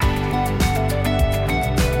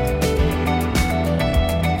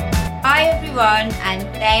everyone, and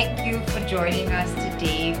thank you for joining us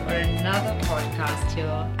today for another podcast here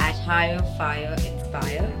at Higher Fire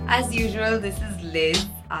Inspire. As usual, this is Liz.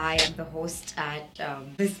 I am the host at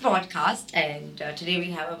this podcast, and today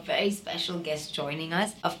we have a very special guest joining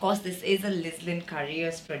us. Of course, this is a Lizlin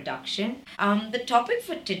Careers production. The topic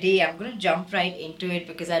for today, I'm going to jump right into it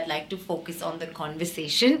because I'd like to focus on the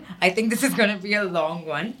conversation. I think this is going to be a long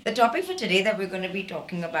one. The topic for today that we're going to be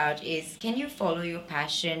talking about is, can you follow your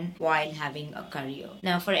passion while having a career?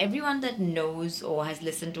 Now, for everyone that knows or has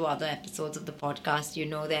listened to other episodes of the podcast, you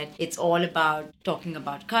know that it's all about talking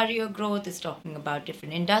about career growth, it's talking about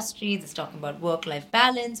different industries, it's talking about work-life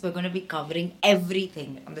balance. We're going to be covering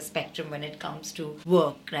everything on the spectrum when it comes to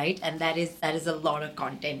work, right? And that is a lot of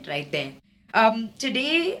content right there.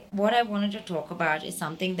 Today, what I wanted to talk about is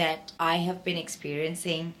something that I have been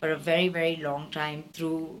experiencing for a very, very long time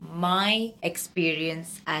through my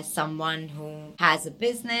experience as someone who has a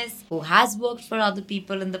business, who has worked for other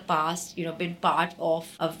people in the past, been part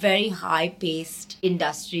of a very high-paced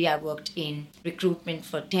industry. I worked in recruitment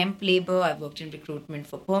for temp labor, I worked in recruitment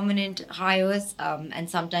for permanent hires, and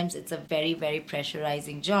sometimes it's a very, very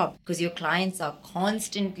pressurizing job because your clients are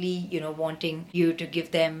constantly, wanting you to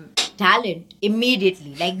give them talent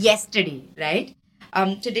immediately, like yesterday, right?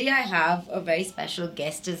 Today I have a very special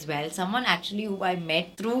guest as well, someone actually who I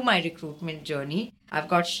met through my recruitment journey. I've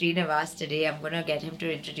got Srinivas today. I'm going to get him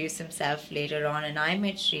to introduce himself later on. And I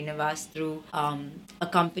met Srinivas through a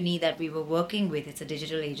company that we were working with. It's a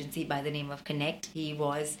digital agency by the name of Kinnect. He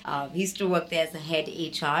used to work there as the head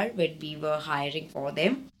HR when we were hiring for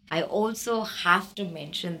them. I also have to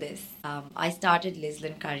mention this. I started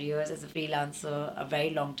Lizlin Careers as a freelancer a very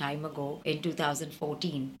long time ago in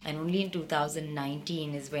 2014. And only in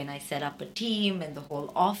 2019 is when I set up a team and the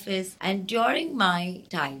whole office. And during my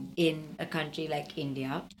time in a country like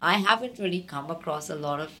India, I haven't really come across a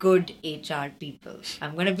lot of good HR people.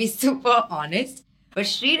 I'm going to be super honest. But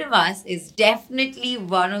Srinivas is definitely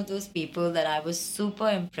one of those people that I was super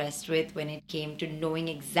impressed with when it came to knowing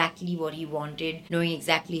exactly what he wanted, knowing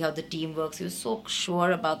exactly how the team works. He was so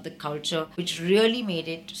sure about the culture, which really made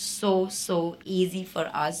it so easy for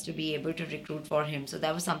us to be able to recruit for him. So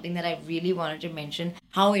that was something that I really wanted to mention,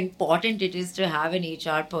 how important it is to have an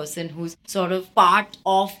HR person who's sort of part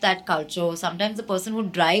of that culture. Sometimes the person who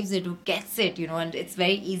drives it, who gets it, and it's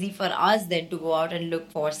very easy for us then to go out and look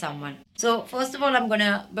for someone. So first of all,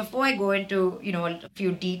 before I go into, a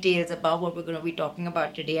few details about what we're going to be talking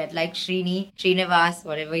about today, I'd like Srinivas,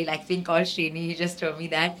 whatever he likes being called Srini, he just told me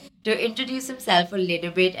that, to introduce himself a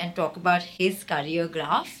little bit and talk about his career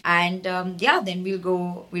graph. And then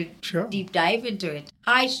we'll Sure. deep dive into it.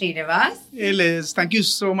 Hi, Srinivas. Hey Liz, thank you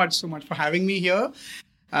so much for having me here.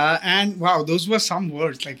 And wow, those were some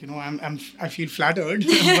words. I feel flattered.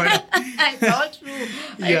 But It's all true.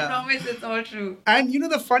 Yeah. I promise it's all true. And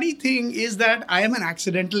the funny thing is that I am an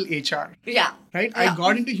accidental HR. Yeah. Right? Yeah. I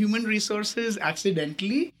got into human resources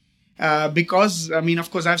accidentally because,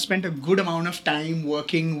 of course, I've spent a good amount of time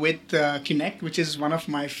working with Kinnect, which is one of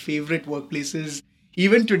my favorite workplaces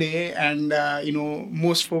even today. And,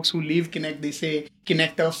 most folks who leave Kinnect, they say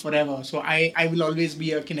Kinnector forever. So I will always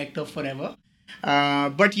be a Kinnector forever.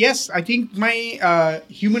 But yes, I think my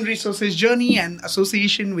human resources journey and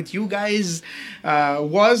association with you guys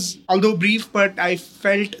was, although brief, but I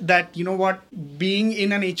felt that, being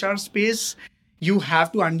in an HR space, you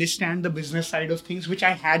have to understand the business side of things, which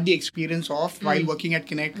I had the experience of while working at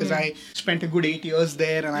Kinnect because I spent a good 8 years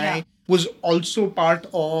there and I was also part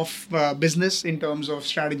of business in terms of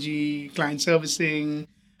strategy, client servicing,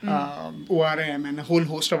 ORM and a whole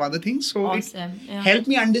host of other things. So Awesome. it helped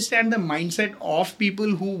me understand the mindset of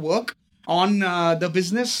people who work on the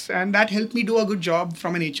business, and that helped me do a good job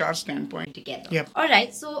from an HR standpoint. Together. Yep. All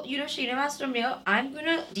right. So, Srinivas, from here, I'm going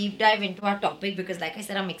to deep dive into our topic because, like I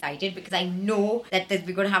said, I'm excited because I know that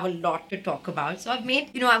we're going to have a lot to talk about. So,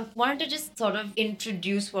 I wanted to just sort of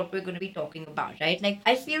introduce what we're going to be talking about, right? Like,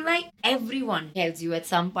 I feel like everyone tells you at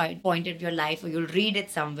some point of your life, or you'll read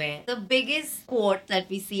it somewhere, the biggest quote that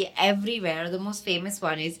we see everywhere, the most famous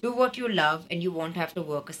one is, do what you love and you won't have to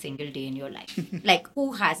work a single day in your life. Like,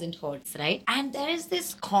 who hasn't heard, right? And there is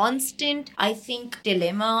this constant, I think,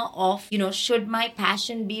 dilemma of, should my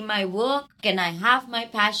passion be my work? Can I have my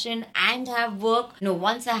passion and have work? No,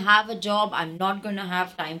 once I have a job, I'm not going to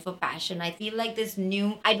have time for passion. I feel like this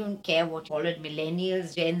new, I don't care what you call it,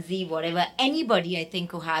 millennials, Gen Z, whatever, anybody I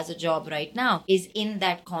think who has a job right now is in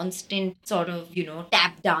that constant sort of,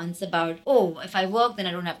 tap dance about, oh, if I work, then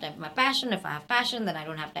I don't have time for my passion. If I have passion, then I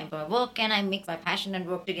don't have time for my work. Can I mix my passion and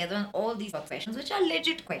work together? And all these questions, which are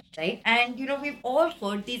legit questions, right? right? And we've all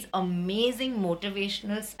heard these amazing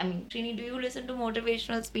motivational. I mean, Trini, do you listen to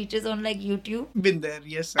motivational speeches on like YouTube? Been there,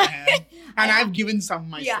 yes, I have. And I've given some Yeah.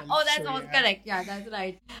 myself. Oh, that's so, all yeah. correct. Yeah, that's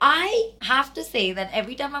right. I have to say that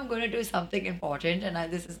every time I'm going to do something important,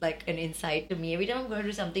 and this is like an insight to me, every time I'm going to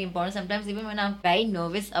do something important, sometimes even when I'm very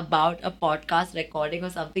nervous about a podcast recording or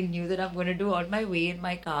something new that I'm going to do on my way in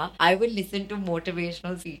my car, I will listen to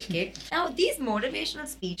motivational speech. Okay? Now, these motivational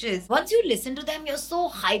speeches, once you listen to them, you're so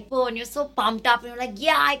hyper and you're so pumped up, and you're like,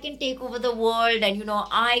 yeah, I can take over the world, and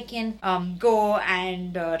I can go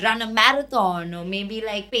and run a marathon, or maybe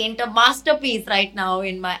like paint a masterpiece right now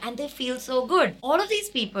and they feel so good. All of these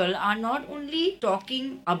people are not only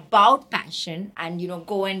talking about passion and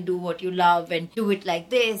go and do what you love and do it like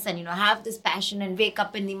this, and have this passion and wake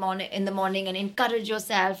up in the morning and encourage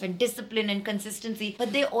yourself and discipline and consistency,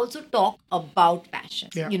 but they also talk about passion.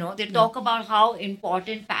 Yeah. They talk about how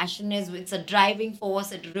important passion is. It's a driving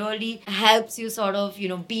force. It really helps you sort of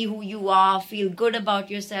be who you are, feel good about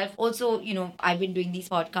yourself. Also, I've been doing these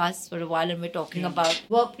podcasts for a while, and we're talking about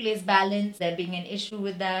workplace balance, there being an issue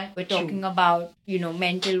with that. We're talking about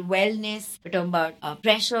mental wellness. We're talking about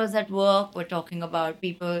pressures at work. We're talking about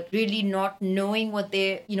people really not knowing what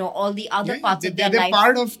they all the other parts of their they're life.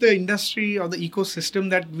 part of the industry or the ecosystem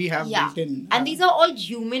that we have built in. And these are all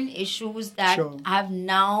human issues that Sure. have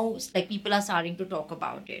now, like, people are starting to talk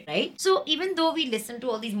about it, right? So even though we listen to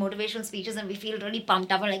all these motivational speeches and we feel really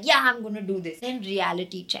pumped up, we're like, yeah, I'm going to do this. Then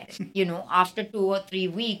reality check. After 2 or 3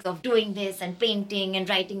 weeks of doing this and painting and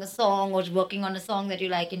writing a song or working on a song that you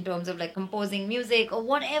like in terms of like composing music or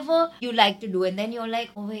whatever you like to do, and then you're like,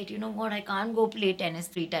 oh wait, you know what? I can't go play tennis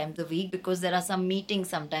 3 times a week because there are some meetings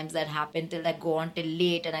sometimes that happen that go on till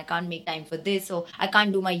late, and I can't make time for this. So I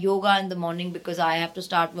can't do my yoga in the morning because I have to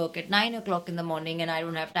start work at 9 o'clock in the morning, and I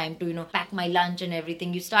don't have time to pack my lunch and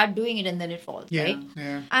everything. You start doing it and then it falls, right?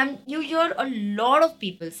 Yeah. And you hear a lot of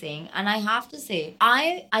people saying, and I have to say,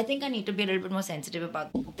 I think I need to be a little bit more sensitive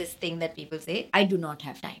about this thing that people say, I do not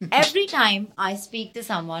have time. Every time I speak to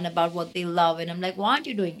someone about what they love, and I'm like, why aren't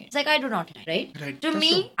you doing it? It's like, I do not have time, right? To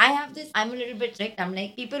me, True. I have this, I'm a little bit strict. I'm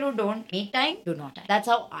like, people who don't make time do not have. That's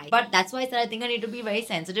how but that's why I said I think I need to be very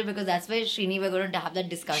sensitive, because that's why, Srini, we're going to have that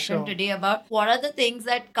discussion today about what are the things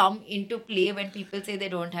that come into play when people say they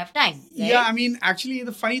don't have time. Right? Yeah, I mean, actually,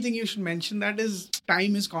 the funny thing you should mention that is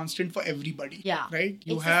time is constant for everybody. Yeah. Right?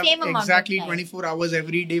 You It's the have same amount of exactly time. 24 hours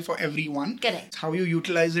every day for everyone. Correct. How you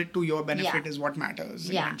utilize it to your benefit Yeah. is what matters.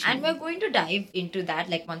 Yeah, eventually. and we're going to dive into that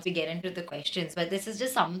like once we get into the questions. But this is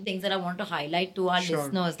just some things that I want to highlight to our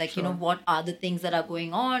listeners, like what are the things that are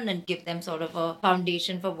going on, and give them sort of a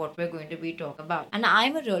foundation for what we're going to be talking about. And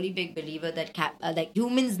I'm a really big believer that like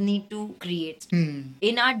humans need to create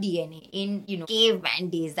in our DNA, in caveman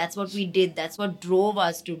days. That's what we did. That's what drove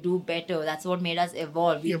us to do better. That's what made us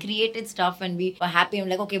evolve. We created stuff and we were happy. I'm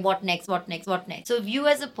like, okay, what next? What next? What next? So if you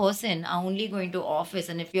as a person are only going to office,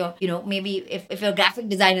 and if you're maybe if you're a graphic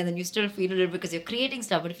designer, then you still feel a little because you're creating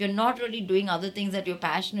stuff. But if you're not really doing other things that you're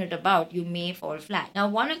passionate about, you may fall flat. Now,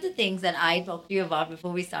 one of the things that I talked to you about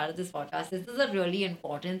before we started this podcast, this is a really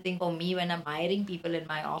important thing for me when I'm hiring people in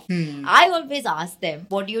my office. I always ask them,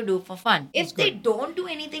 what do you do for fun? If they don't do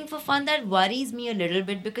anything for fun, that worries me a little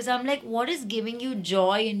bit, because I'm like, what is giving you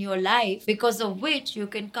joy in your life because of which you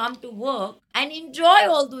can come to work and enjoy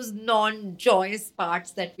all those non-joyous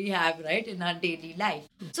parts that we have, right, in our daily life.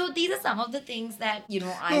 So these are some of the things that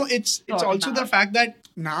it's also the fact that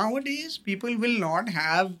nowadays people will not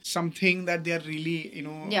have something that they are really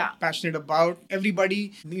passionate about.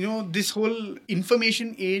 Everybody, this whole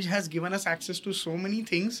information age has given us access to so many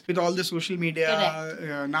things with all the social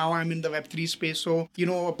media. Now I'm in the Web3 space, so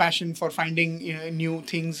a passion for finding new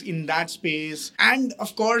things in that space, and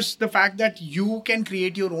of course the fact that you can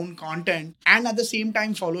create your own content and at the same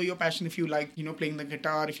time follow your passion. If you like playing the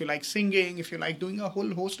guitar, if you like singing, if you like doing a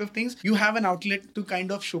whole host of things, you have an outlet to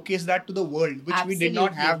kind of showcase that to the world, which we did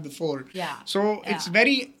not have before. So it's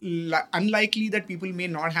very unlikely that people may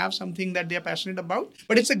not have something that they're passionate about,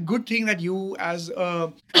 but it's a good thing that you as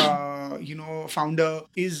a founder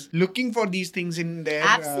is looking for these things in their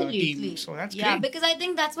team. So that's great. Because I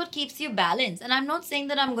think that's what keeps you balanced. And I'm not saying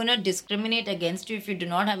that I'm going to discriminate against you if you do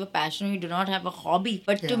not have a passion or you do not have a hobby,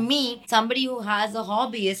 but to me, somebody who has a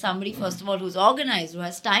hobby is somebody, first of all, who's organized, who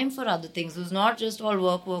has time for other things, who's not just all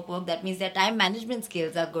work. That means their time management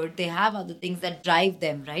skills are good. They have other things that drive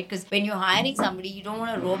them, right? Because when you're hiring somebody, you don't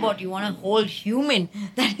want a robot, you want a whole human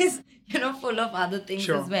that is full of other things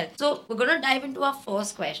Sure. as well. So we're gonna dive into our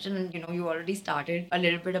first question, and you already started a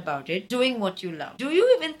little bit about it. Doing what you love. Do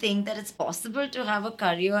you even think that it's possible to have a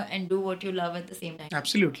career and do what you love at the same time?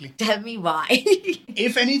 Absolutely. Tell me why.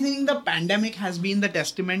 If anything, the pandemic has been the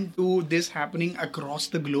testament to this happening across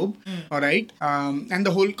the globe. All right. And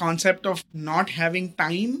the whole concept of not having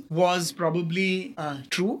time was probably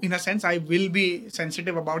true in a sense. I will be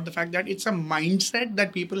sensitive about the fact that it's a mindset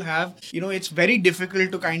that people have. It's very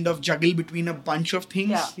difficult to kind of juggle between a bunch of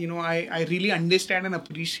things. Yeah. I really understand and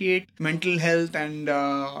appreciate mental health and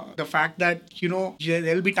the fact that,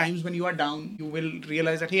 there'll be times when you are down, you will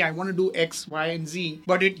realize that, hey, I want to do X, Y, and Z,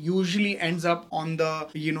 but it usually ends up on the,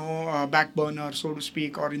 back burner, so to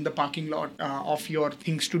speak, or in the parking lot of your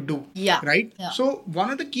things to do. Yeah. Right? Yeah. So one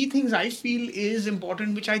of the key things I feel is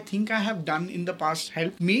important, which I think I have done in the past,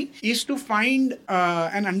 helped me, is to find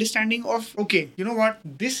an understanding of, okay, you know what,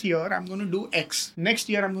 this year I'm going to do X, next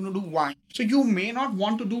year I'm going to do Y. So you may not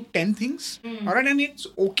want to do 10 things, all right, and it's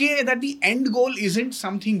okay that the end goal isn't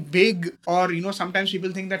something big, or sometimes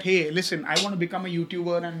people think that, hey, listen, I want to become a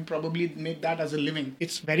YouTuber and probably make that as a living.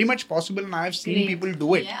 It's very much possible, and I've seen people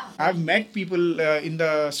do it. Yeah. I've met people in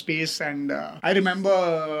the space, and I remember,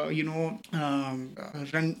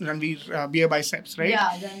 Ranveer Beer Biceps, right?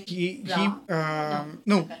 Yeah.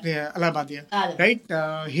 Allahabad, yeah. Allahabad. Right?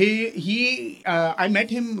 I met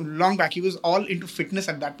him long back. He was all into fitness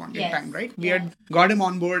at that point in Yes. time, right? We had got him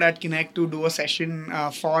on board at Kinnect to do a session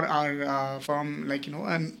for our firm,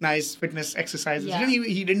 a nice fitness exercises. Yeah. And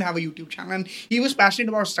he didn't have a YouTube channel, and he was passionate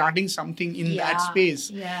about starting something in that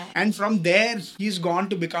space. Yeah. And from there, he's gone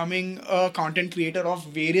to becoming a content creator of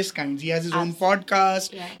various kinds. He has his own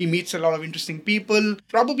podcast. Yeah. He meets a lot of interesting people.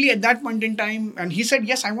 Probably at that point in time, and he said,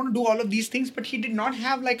 yes, I want to do all of these things, but he did not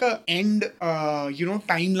have like a end,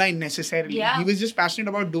 timeline necessarily. Yeah. He was just passionate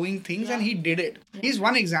about doing things, and he did it. He's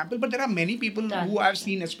one example, but there are many people who I've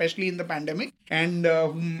seen, especially in the pandemic, and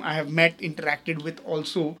whom I have met, interacted with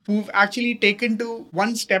also, who've actually taken to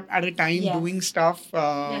one step at a time, doing stuff,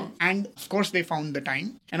 and of course they found the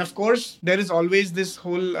time. And of course, there is always this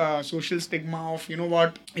whole social stigma of,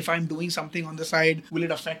 if I'm doing something on the side, will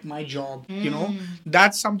it affect my job?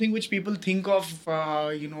 That's something which people think of,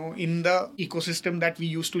 in the ecosystem that we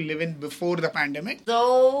used to live in before the pandemic.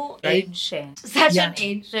 So Right? ancient. Such an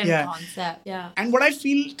ancient Yeah. concept. Yeah. And what I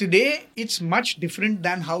feel today, it's much different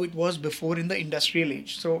than how it was before in the industrial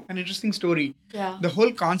age. So an interesting story. Yeah. The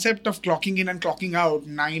whole concept of clocking in and clocking out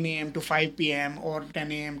 9 a.m. to 5 p.m. or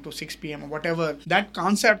 10 a.m. to 6 p.m. or whatever, that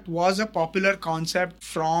concept was a popular concept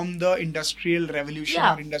from the industrial revolution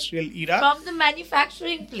or industrial era. From the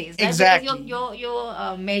manufacturing place. Right? Exactly. Because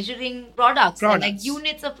you're measuring products. And like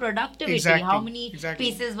units of productivity. Exactly. How many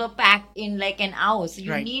pieces were packed in like an hour. So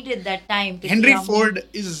you needed that time to Henry Ford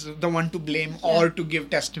is the one to blame or to give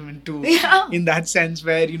testament to in that sense,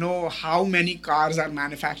 where how many cars are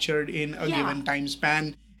manufactured in a given time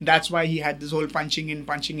span. That's why he had this whole punching in,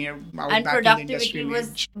 punching out and back productivity in the industrial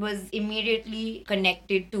age. was immediately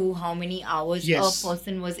connected to how many hours a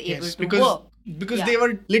person was able to work. Because they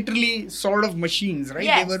were literally sort of machines, right?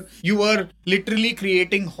 Yes. You were literally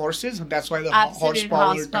creating horses. That's why the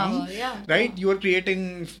horsepower term, right? You were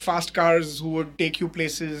creating fast cars who would take you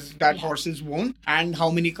places that horses won't. And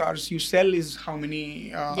how many cars you sell is how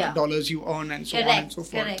many dollars you earn, and so on and so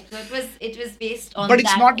forth. Correct. So it was based on. But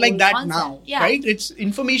it's not like that concept. now, right? It's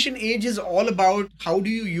information age is all about how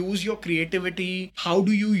do you use your creativity, how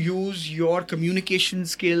do you use your communication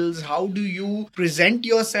skills, how do you present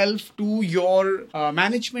yourself to your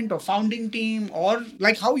management or founding team, or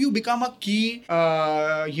like how you become a key,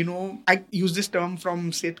 I use this term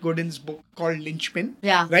from Seth Godin's book called linchpin,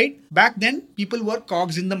 right? Back then, people were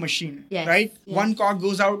cogs in the machine, right? Yes. One cog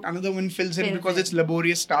goes out, another one fills in because it's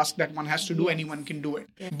laborious task that one has to do, anyone can do it.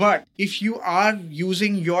 Yes. But if you are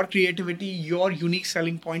using your creativity, your unique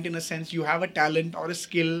selling point, in a sense, you have a talent or a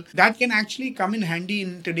skill that can actually come in handy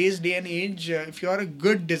in today's day and age. If you're a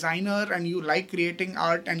good designer and you like creating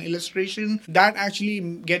art and illustration, that actually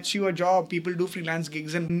gets you a job. People do freelance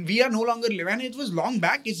gigs, and we are no longer living. And it was long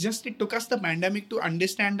back. It's just it took us the pandemic to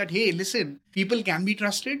understand that, hey, listen, people can be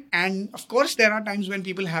trusted. And of course, there are times when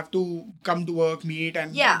people have to come to work, meet,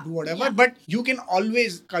 and do whatever. But you can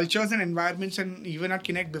always, cultures and environments, and even at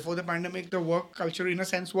Kinnect before the pandemic, the work culture in a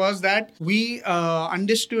sense was that we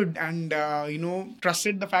understood and,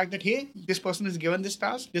 trusted the fact that, hey, this person is given this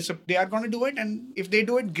task. They are going to do it. And if they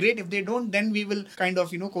do it, great. If they don't, then we will kind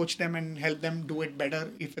of, coach them and help them do it better.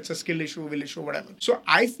 If it's a skill issue, will issue, whatever. So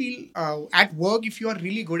I feel at work, if you are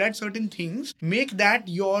really good at certain things, make that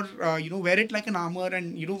your wear it like an armor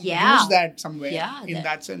and, Yeah. use that somewhere Yeah, in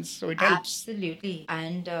that sense. So it helps. Absolutely.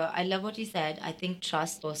 And I love what you said. I think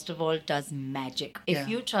trust, first of all, does magic. If Yeah.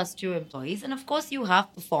 you trust your employees, and of course, you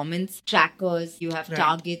have performance trackers, you have Right.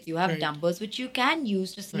 targets, you have Right. numbers, which you can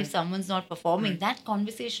use to see if Right. someone's not performing. Right. That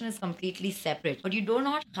conversation is completely separate. But you do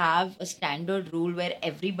not have a standard rule where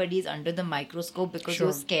everybody is under the microscope because Sure.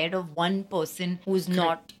 you're scared of one person who's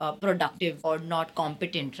not productive or not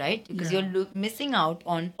competent, right? Because Yeah. you're missing out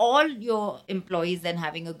on all your employees then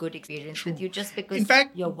having a good experience with you just because In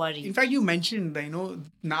fact, you're worried. In fact, you mentioned,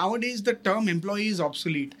 nowadays the term employee is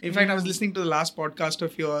obsolete. In fact, I was listening to the last podcast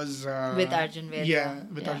of yours. With Arjun Vedya. Yeah,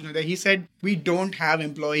 with Yeah. Arjun Vedya. He said, we don't have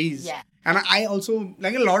employees. Yeah. And I also,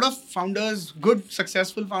 like a lot of founders, good,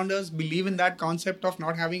 successful founders, believe in that concept of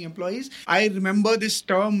not having employees. I remember this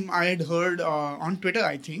term I had heard on Twitter,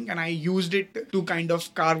 I think, and I used it to kind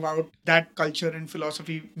of carve out that culture and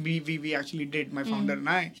philosophy we actually did, my founder and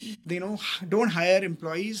I. Don't hire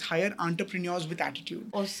employees, hire entrepreneurs with attitude.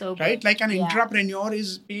 Also, Right? Like an yeah. intrapreneur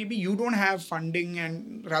is maybe you don't have funding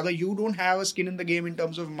and rather you don't have a skin in the game in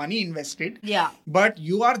terms of money invested. Yeah. But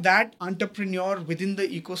you are that entrepreneur within the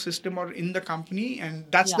ecosystem or in the company, and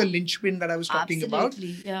that's Yeah. the linchpin that I was talking Absolutely.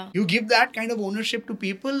 about. Yeah. You give that kind of ownership to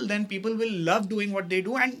people, then people will love doing what they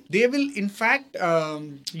do, and they will, in fact,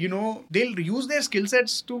 they'll use their skill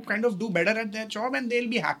sets to kind of do better at their job, and they'll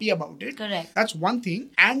be happy about it. Correct. That's one thing.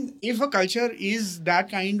 And if a culture is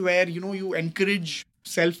that kind where you encourage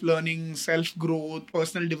self-learning, self-growth,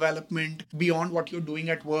 personal development beyond what you're doing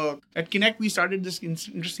at work. At Kinnect, we started this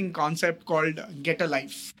interesting concept called Get a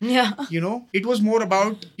Life. Yeah. It was more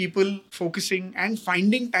about people focusing and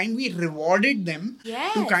finding time. We rewarded them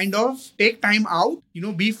Yes. to kind of take time out,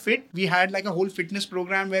 be fit. We had like a whole fitness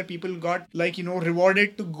program where people got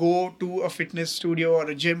rewarded to go to a fitness studio or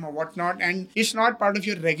a gym or whatnot. And it's not part of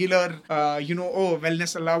your regular,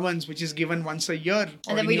 wellness allowance, which is given once a year. And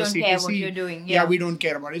or then in we your don't care what CTC. you're doing. Yeah, we don't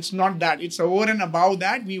care about it. It's not that. It's over and above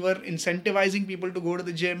that. We were incentivizing people to go to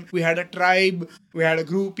the gym. We had a tribe. We had a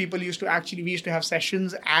group. We used to have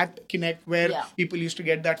sessions at Kinnect where people used to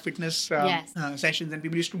get that fitness sessions, and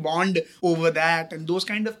people used to bond over that and those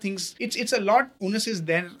kind of things. It's a lot. Onus is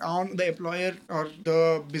there on the employer or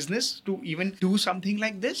the business to even do something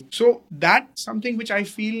like this. So that's something which I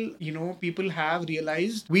feel, people have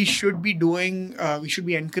realized we should be doing. We should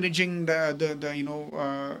be encouraging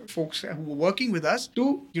the folks who are working with us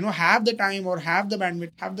to have the time or have the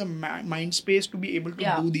bandwidth, have the mind space to be able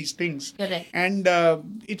to do these things. Correct. And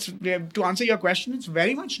it's to answer your question, it's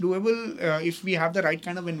very much doable if we have the right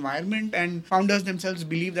kind of environment and founders themselves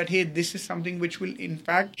believe that, hey, this is something which will in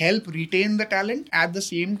fact help retain the talent, at the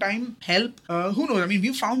same time help who knows. I mean,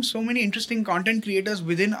 we've found so many interesting content creators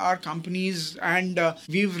within our companies, and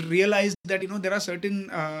we've realized that there are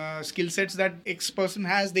certain skill sets that X person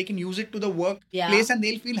has. They can use it to the workplace and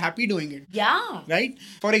they'll feel happy doing it. Yeah. Right?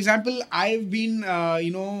 For example, I've been,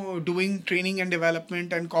 doing training and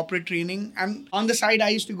development and corporate training. And on the side, I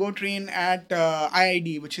used to go train at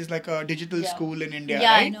IID, which is like a digital school in India.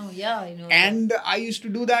 Yeah, right? I know. Yeah, I know. And I used to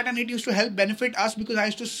do that, and it used to help benefit us because I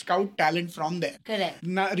used to scout talent from there. Correct.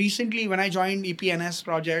 Now, recently, when I joined EPNS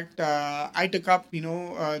project, I took up, we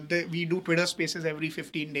do Twitter spaces every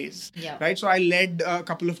 15 days. Yeah. Right? So I led a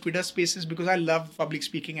couple of Twitter spaces because I love public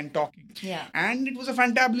speaking and talking. Yeah. And it was a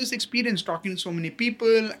fantabulous experience talking to so many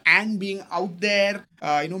people and being out there.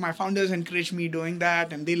 My founders encouraged me doing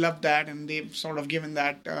that, and they loved that, and they've sort of given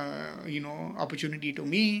that, opportunity to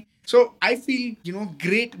me. So I feel,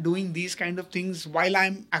 great doing these kind of things while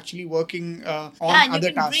I'm actually working on and other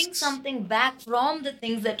you can tasks. bring something back from the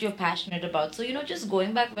things that you're passionate about. So, just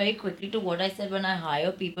going back very quickly to what I said when I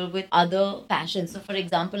hire people with other passions. So, for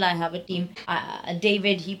example, I have a team.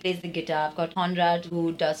 David, he plays the guitar. I've got Conrad,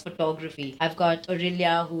 who does photography. I've got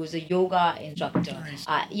Aurelia, who's a yoga instructor. Nice.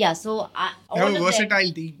 So You have a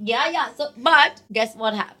versatile team. Yeah. So, but guess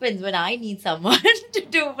what happens when I need someone to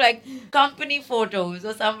do like company photos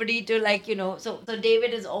or somebody to so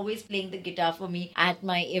David is always playing the guitar for me at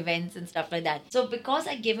my events and stuff like that. So because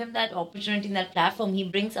I give him that opportunity in that platform, he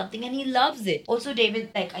brings something and he loves it. Also,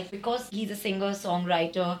 David, because he's a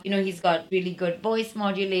singer-songwriter, he's got really good voice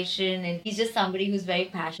modulation, and he's just somebody who's very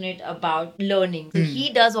passionate about learning. So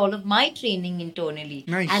he does all of my training internally.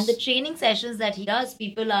 Nice. And the training sessions that he does,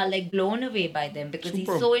 people are blown away by them because he's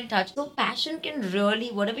so in touch. So passion can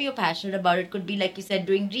really, whatever you're passionate about, it could be like you said,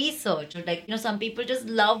 doing research, or like, some people just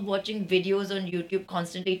love watching videos on YouTube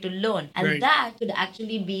constantly to learn. And that could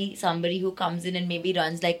actually be somebody who comes in and maybe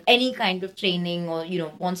runs like any kind of training, or,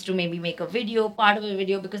 wants to maybe make a video, part of a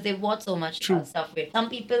video, because they've watched so much stuff with. Some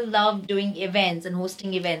people love doing events and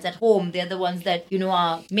hosting events at home. They're the ones that,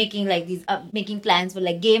 are making like these, making plans for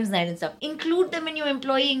like games night and stuff. Include them in your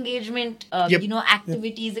employee engagement,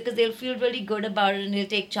 activities, because they'll feel really good about it and they'll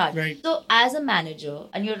take charge. So as a manager,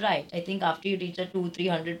 and you're right, I think after you reach a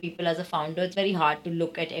 200-300 people as a founder, it's very hard to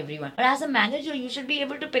look at everyone. But as a manager, you should be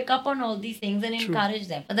able to pick up on all these things and encourage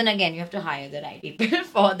them. But then again, you have to hire the right people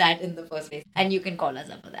for that in the first place. And you can call us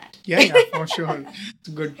up for that. Yeah, for sure. It's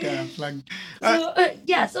a good plug.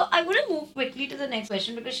 So I want to move quickly to the next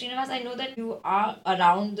question, because Srinivas, I know that you are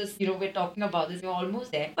around this, we're talking about this, you're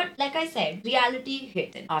almost there. But like I said, reality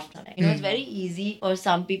hit in after that. It's very easy for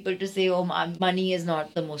some people to say, oh, money is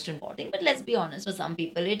not the most important. But let's be honest, for some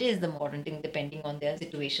people, it is the important thing depending on their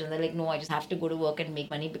situation. They're like, no, I just have to go to work and make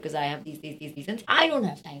money because I have these reasons. I don't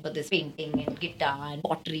have time for this painting and guitar and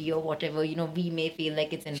pottery or whatever, we may feel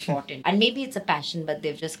like it's important. And maybe it's a passion, but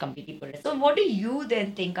they've just completely put it. So what do you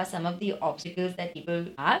then think are some of the obstacles that people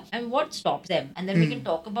have, and what stops them? And then we can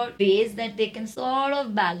talk about ways that they can sort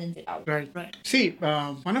of balance it out. Right. See,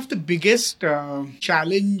 one of the biggest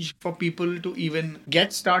challenge for people to even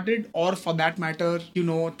get started, or for that matter,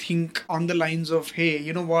 think on the lines of, hey,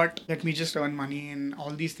 you know what, let me just earn money and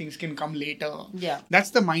all these things can come later. Yeah.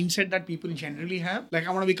 That's the mindset that people generally have. Like,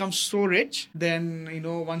 I want to become so rich, then,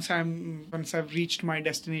 once I've reached my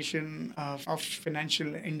destination of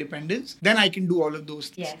financial independence, then I can do all of those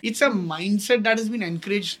things. Yeah. It's a mindset that has been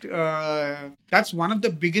encouraged. That's one of the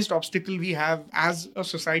biggest obstacles we have as a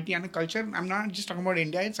society and a culture. I'm not just talking about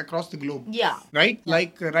India, it's across the globe. Yeah. Right? Yeah.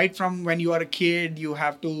 Like, right from when you are a kid, you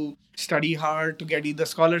have to study hard to get either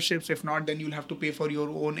scholarships. If not, then you'll have to pay for your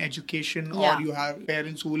own education, or you have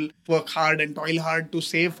parents who will work hard and toil hard to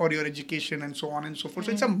save for your education, and so on and so forth.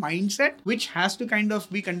 So it's a mindset which has to kind of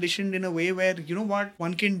be conditioned in a way where,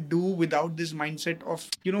 one can do without this mindset of,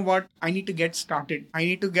 I need to get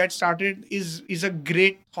started. Is a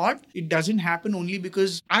great thought. It doesn't happen only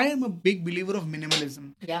because I am a big believer of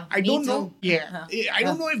minimalism. Yeah, I don't know. Yeah. I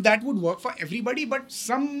don't know if that would work for everybody, but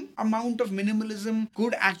some amount of minimalism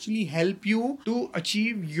could actually help you to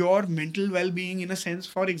achieve your mental well-being in a sense.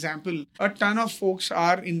 For example, a ton of folks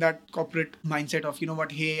are in that corporate mindset of,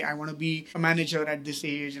 hey, I want to be a manager at this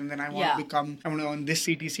age, and then I want to earn this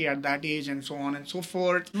CTC at that age, and so on and so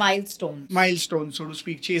forth. Milestones, so to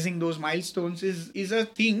speak. Chasing those milestones is a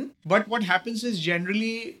thing. But what happens is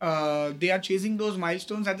generally they are chasing those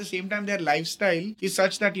milestones. At the same time, their lifestyle is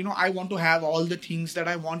such that, I want to have all the things that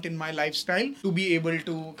I want in my lifestyle to be able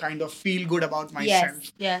to kind of feel good about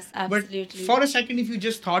myself. Yes, absolutely. But for a second, if you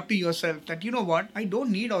just thought to yourself that, I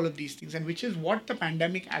don't need all of these things, and which is what the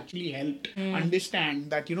pandemic actually helped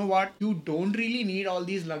understand, that, you don't really need all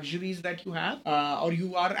these luxuries that you have, or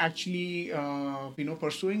you are actually,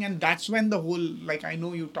 pursuing. And that's when the whole, like, I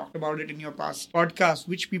know you talked about it in your past podcast,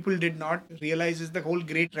 which people did not realize is the whole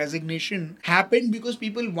great resignation happened, because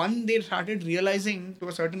people, they started realizing to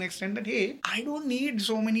a certain extent that, hey, I don't need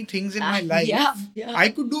so many things in my life. I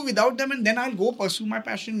could do without them, and then I'll go pursue my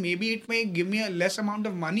passion. Maybe it may give me a less amount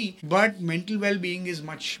of money, but mental well-being is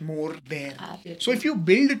much more there. So if you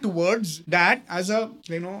build towards that as a,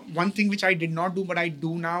 one thing which I did not do, but I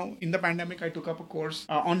do now, in the pandemic, I took up a course,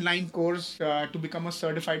 online course to become a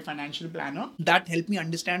certified financial planner. That helped me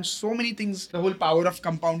understand so many things, the whole power of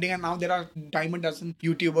compounding. And now there are dime a dozen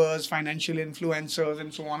YouTubers, financial influencers,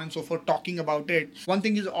 and so on and so forth talking about it. One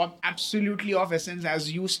thing is absolutely of essence: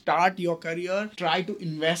 as you start your career, try to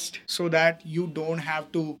invest so that you don't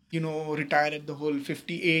have to, retire at the whole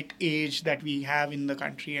 58 age that we have in the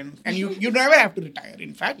country. And you never have to retire.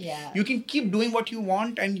 In fact, you can keep doing what you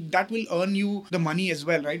want, and that will earn you the money as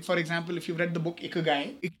well, right? For example, if you've read the book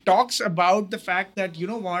Ikigai, it talks about the fact that,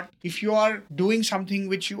 if you are doing something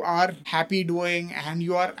which you are happy doing, and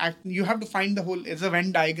you have to find it's a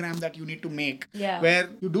Venn diagram that you need to make, where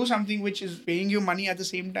you do something which is paying you money, at the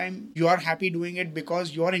same time you are happy doing it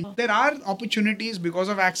because there are opportunities because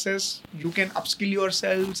of access. You can upskill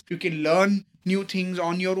yourselves, you can learn new things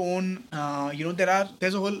on your own.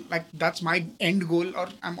 There's a whole, like, that's my end goal, or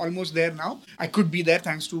I'm almost there now. I could be there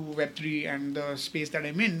thanks to Web3 and the space that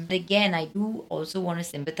I'm in. Again, I do also want to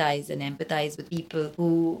sympathize and empathize with people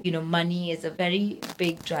who, money is a very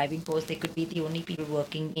big driving force. They could be the only people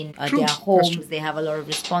working in their homes. They have a lot of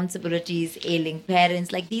responsibilities, ailing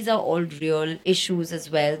parents. Like, these are all real issues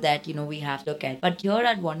as well that, we have to look at. But here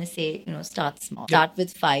I'd want to say, start small. Start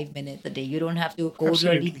with 5 minutes a day. You don't have to go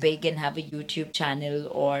really big and have a YouTube YouTube channel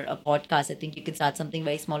or a podcast, I think you can start something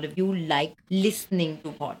very small. If you like listening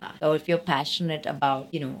to podcasts, or if you're passionate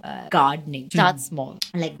about, gardening, start small.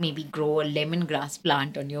 Like maybe grow a lemongrass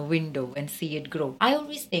plant on your window and see it grow. I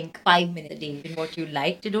always think 5 minutes a day in what you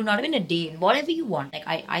like to do, not even a day, in whatever you want. Like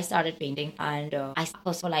I started painting, and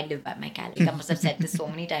first of all, I live by my calendar. I must have said this so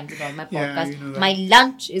many times in all my podcasts. you know that. My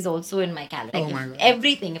lunch is also in my calendar. Like my God.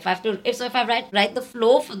 everything. If I write the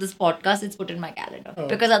flow for this podcast, it's put in my calendar.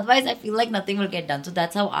 Because otherwise I feel like nothing will get done. So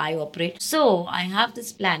that's how I operate. So I have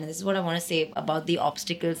this plan, and this is what I want to say about the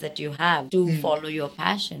obstacles that you have to follow your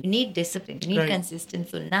passion. You need discipline. You need consistency.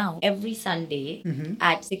 So now every Sunday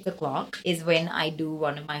at 6 o'clock is when I do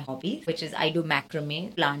one of my hobbies, which is I do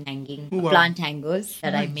macrame, plant hangers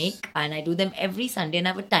that I make, and I do them every Sunday, and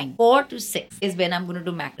I have a time. 4 to 6 is when I'm going to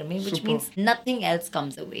do macrame, which means nothing else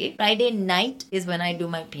comes away. Friday night is when I do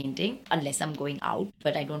my painting, unless I'm going out,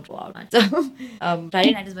 but I don't go out much. So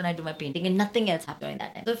Friday night is when I do my painting, and nothing else happens during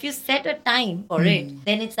that time. So if you set a time for it,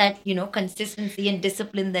 then it's that, consistency and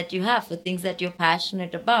discipline that you have for things that you're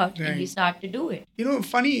passionate about, and you start to do it.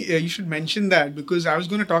 Funny, you should mention that, because I was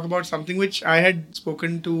going to talk about something which I had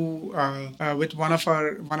spoken to with one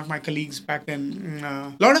of my colleagues back then.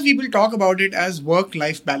 A lot of people talk about it as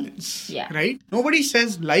work-life balance, right? Nobody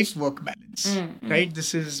says life-work balance, right?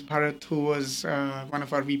 This is Bharat, who was one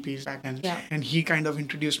of our VPs back then, and he kind of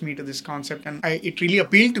introduced me to this concept, and it really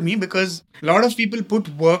appealed to me because a lot of people put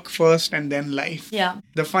work first and then life. Yeah.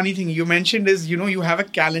 The funny thing you mentioned is, you have a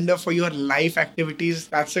calendar for your life activities.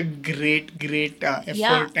 That's a great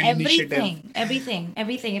effort and initiative. Everything.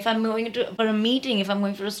 If I'm going for a meeting, if I'm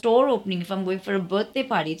going for a store opening, if I'm going for a birthday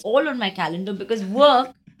party, it's all on my calendar, because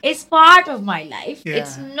work is part of my life.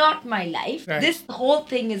 It's not my life. This whole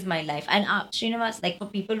thing is my life. And Srinivas, like for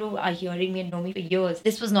people who are hearing me and know me for years,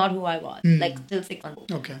 this was not who I was. Like till 6 months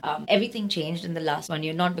ago. Okay. Everything changed in the last 1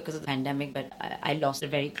 year, not because of the pandemic, but I lost a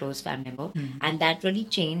very close family member, and that really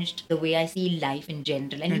changed the way I see life in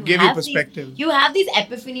general. And it gave you perspective. You have these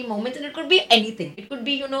epiphany moments, and it could be anything. It could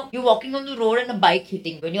be, you're walking on the road and a bike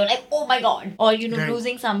hitting you, and you're like, oh my God. Or,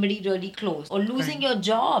 losing somebody really close, or losing your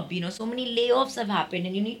job. So many layoffs have happened,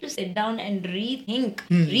 and you need to sit down and rethink,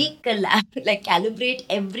 calibrate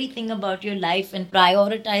everything about your life and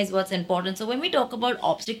prioritize what's important. So when we talk about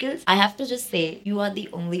obstacles, I have to just say, you are the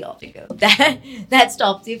only obstacle that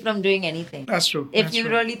stops you from doing anything. That's true. If you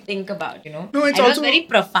really think about, No, it's I also was very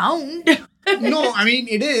profound. No, I mean,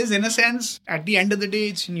 it is, in a sense, at the end of the day,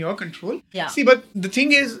 it's in your control. Yeah. See, but the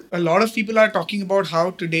thing is, a lot of people are talking about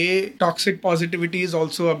how today toxic positivity is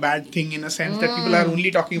also a bad thing, in a sense that people are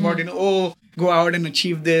only talking about, go out and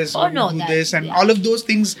achieve this, or do this, and all of those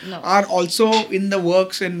things are also in the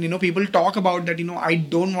works. And people talk about that. I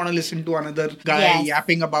don't want to listen to another guy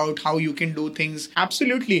yapping about how you can do things.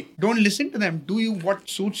 Absolutely, don't listen to them. Do you what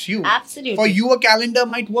suits you. Absolutely. For you, a calendar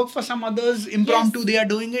might work. For some others, impromptu, they are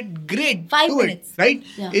doing it. Great. 5 do minutes. It, right?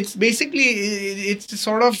 Yeah. It's basically, it's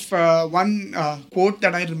sort of one quote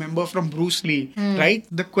that I remember from Bruce Lee, right?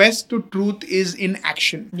 The quest to truth is in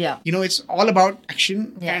action. Yeah. It's all about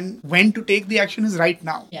action, and when to take the action is right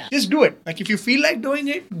now. Yeah. Just do it. Like if you feel like doing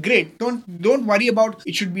it, great. Don't worry about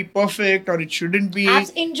it should be perfect or it shouldn't be.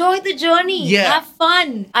 Enjoy the journey. Yeah. Have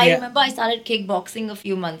fun. I remember I started kickboxing a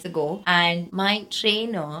few months ago, and my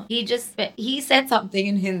trainer, he said something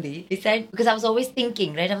in Hindi. He said, because I was always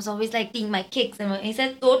thinking, right? I was always like seeing my kicks, and he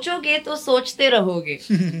said, "Sochoge to sochte rahoge."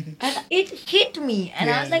 And it hit me, and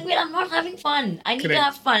I was like, wait, I'm not having fun. I need to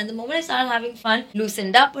have fun. And the moment I started having fun,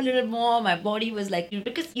 loosened up a little more, my body was like,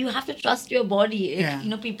 because you have to trust your body.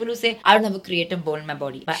 People who say, I don't have a creative bone in my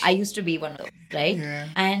body, but I used to be one of those, right? Yeah.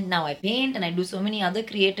 And now I paint and I do so many other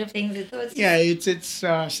creative things. It's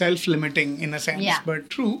self-limiting in a sense, but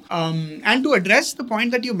true. And to address the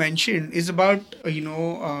point that you mentioned is about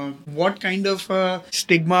what kind of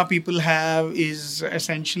stigma people have is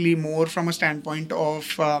essentially more from a standpoint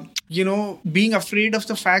of being afraid of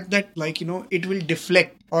the fact that it will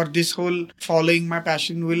deflect, or this whole following my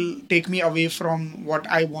passion will take me away from what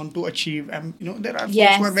I want to achieve. And there are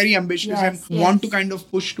folks who are very ambitious and want to kind of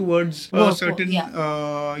push towards a certain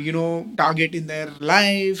target in their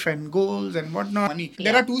life and goals and whatnot.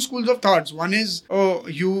 There are two schools of thoughts. One is,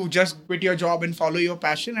 you just quit your job and follow your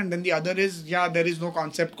passion, and then the other is, there is no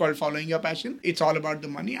concept called following your passion. It's all about the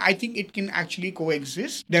money. I think it can actually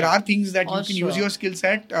coexist. There are things that you can use your skill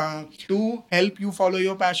set to help you follow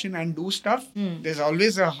your passion and do stuff. There's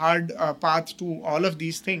always a hard path to all of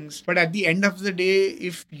these things, but at the end of the day,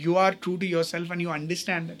 if you are true true to yourself and you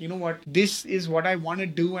understand that, you know what, this is what I want to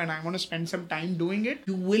do and I want to spend some time doing it,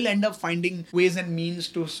 you will end up finding ways and means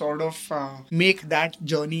to sort of make that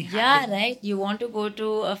journey happen. Yeah, right. You want to go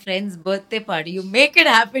to a friend's birthday party, you make it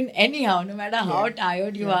happen anyhow, no matter how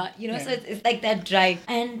tired you are. So it's like that drive.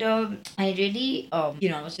 And I really,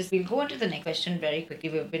 we'll go on to the next question very quickly.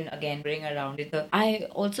 We've been again bring around it. I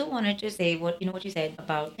also wanted to say what you said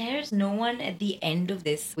about there's no one at the end of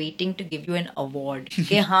this waiting to give you an award.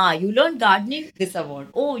 Okay, you learned gardening, this award.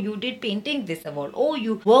 Oh, you did painting, this award. Oh,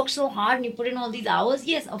 you worked so hard and you put in all these hours.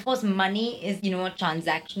 Yes, of course, money is, a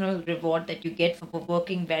transactional reward that you get for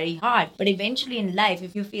working very hard. But eventually in life,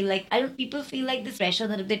 if you feel like, people feel like this pressure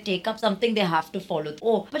that if they take up something, they have to follow.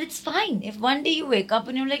 Oh, but it's fine. If one day you wake up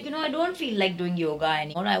and you're like, I don't feel like doing yoga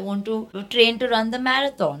anymore. I want to train to run the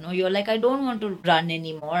marathon. Or you're like, I don't want to run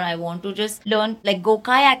anymore. I want to just learn, like go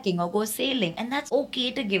kayaking or go sailing. And that's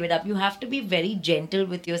okay to give it up. You have to be very gentle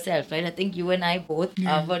with yourself, right? I think you and I both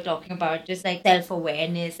were talking about just like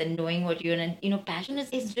self-awareness and knowing what you're, and passion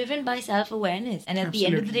is driven by self-awareness. And at the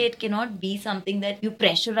end of the day, it cannot be something that you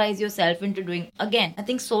pressurize yourself into doing. Again, I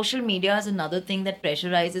think social media is another thing that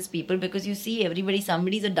pressurizes people, because you see everybody,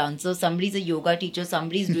 somebody's a dancer, somebody's a yoga teacher,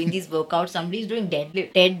 somebody's doing these workouts, somebody's doing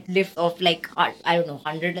deadlift of like, I don't know,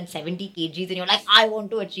 170 kgs, and you're like, I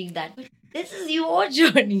want to achieve that. But this is your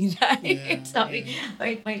journey, right? Sorry.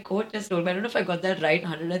 My coach just told me, I don't know if I got that right,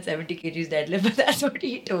 170 kgs deadlift, but that's what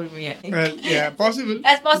he told me. I think. Well, yeah, possible.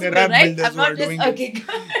 That's possible, there are right? builders I'm not who are just, doing okay, it.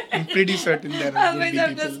 I'm pretty certain there are I'm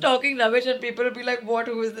people. just talking rubbish and people will be like, what,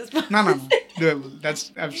 who is this person? No. Doable. That's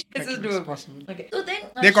This is doable. possible. Okay. So then...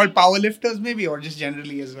 They're called powerlifters maybe, or just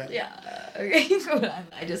generally as well. Yeah. Okay. So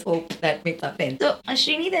I just hope that makes sense. So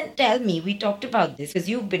Srini, then tell me, we talked about this because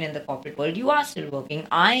you've been in the corporate world. You are still working.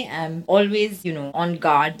 I am always, on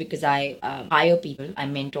guard because I hire people. I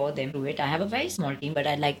mentor them through it. I have a very small team, but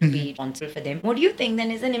I like to be responsible for them. What do you think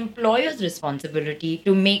then is an employer's responsibility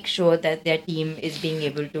to make sure that their team is being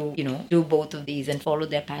able to, do both of these and follow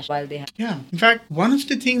their passion while they have... Yeah. In fact, one of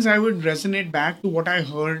the things I would resonate back to what I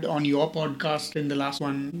heard on your podcast in the last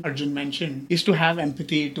one Arjun mentioned is to have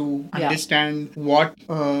empathy, to understand what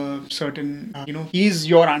certain, he's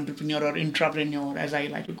your entrepreneur or intrapreneur, as I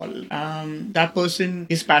like to call it. That person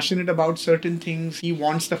is passionate about certain things. He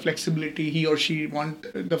wants the flexibility, he or she want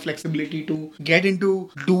the flexibility to get into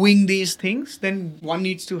doing these things. Then one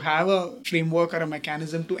needs to have a framework or a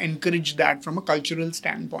mechanism to encourage that from a cultural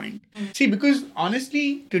standpoint. See, because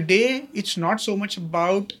honestly, today it's not so much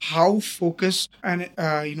about how focused and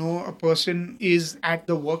a person is at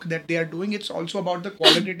the work that they are doing. It's also about the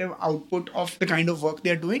qualitative output of the kind of work they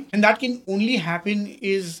are doing, and that can only happen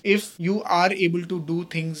is if you are able to do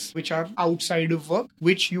things which are outside of work,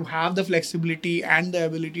 which you have the flexibility and the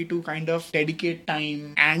ability to kind of dedicate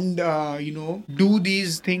time and do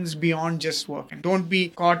these things beyond just work, and don't be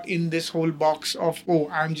caught in this whole box of, oh,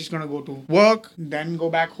 I'm just gonna go to work, then go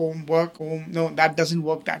back home, work, home. No, that doesn't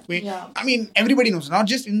work that way. I mean, everybody knows, not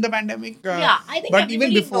just in the pandemic, I think but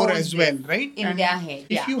even before as well, right? In their head.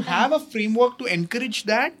 If you have a framework to encourage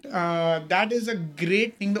that, that is a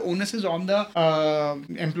great thing. The onus is on the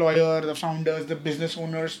employer, the founders, the business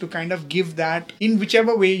owners to kind of give that in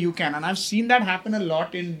whichever way you can. And I've seen that happen a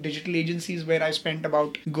lot in digital agencies where I spent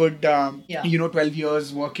about good 12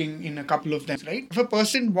 years working in a couple of them, right? If a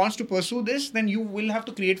person wants to pursue this, then you will have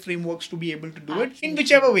to create frameworks to be able to do it in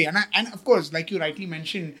whichever way. And of course, like you rightly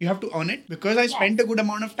mentioned, you have to earn it, because I spent a good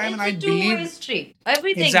amount of time and I believe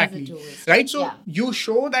everything exactly is a two-way. Right. So you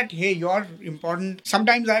show that, hey, you're important.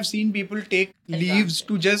 Sometimes I've seen people take leaves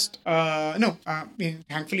to just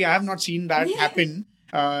thankfully I have not seen that happen.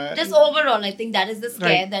 Just overall, I think that is the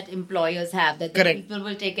scare that employers have, that the people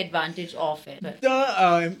will take advantage of it.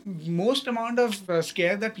 The most amount of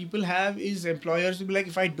scare that people have is employers will be like,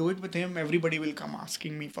 if I do it with him, everybody will come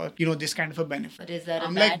asking me for this kind of a benefit. But is that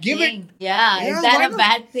I'm a bad like, give thing? it. Yeah, is that a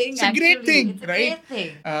bad thing? It's a great thing, it's a right?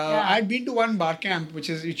 great thing. I'd been to one bar camp, which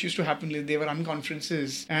used to happen. They were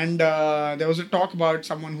unconferences, and there was a talk about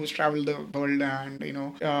someone who's traveled the world,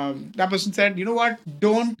 and that person said, you know what?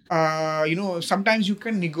 Don't sometimes you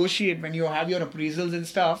can negotiate when you have your appraisals and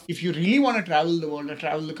stuff. If you really want to travel the world or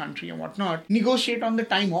travel the country and whatnot, negotiate on the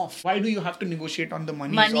time off. Why do you have to negotiate on the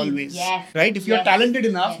money always? Yes. Right? If you're talented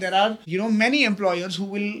enough, there are many employers who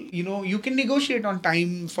will you can negotiate on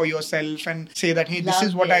time for yourself and say that, hey, this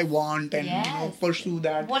is what I want, and pursue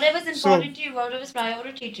that. Whatever's important to you, whatever's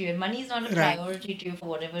priority to you. Money is not a priority to you for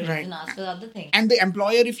whatever reason. Ask for other things. And the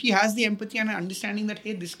employer, if he has the empathy and an understanding that,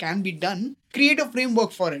 hey, this can be done, create a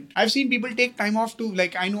framework for it. I've seen people take time off to,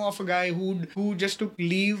 like, I know of a guy who just took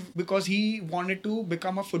leave because he wanted to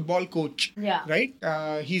become a football coach. Yeah. Right.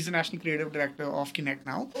 He's the national creative director of Kinnect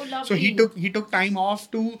now. Oh, lovely. So he took time off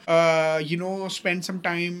to spend some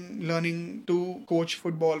time learning to coach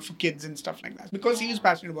football for kids and stuff like that, because he is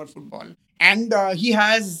passionate about football. And he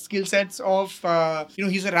has skill sets of,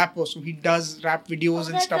 he's a rapper, so he does rap videos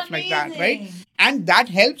and stuff like that, right? And that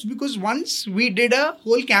helps because once we did a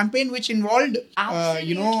whole campaign which involved, rap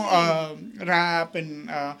and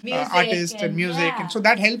artists and music. And so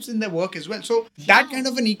that helps in their work as well. So that kind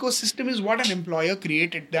of an ecosystem is what an employer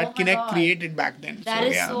created, that Kinnect created back then. That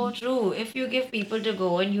is so true. If you give people to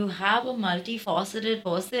go and you have a multifaceted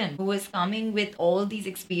person who is coming with all these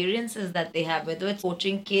experiences that they have, whether it's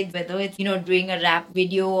coaching kids, whether it's, doing a rap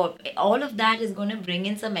video, all of that is going to bring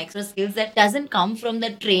in some extra skills that doesn't come from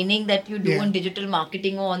the training that you do in digital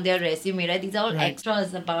marketing or on their resume, right? These are all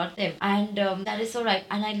extras about them. And that is so right.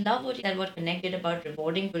 And I love what Kinnect did about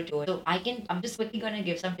rewarding people. So I'm just quickly going to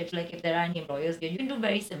give some tips, like if there are any employers here, you can do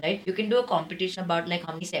very simple, right? You can do a competition about like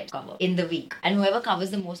how many steps cover in the week. And whoever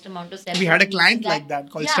covers the most amount of steps. We had a client like that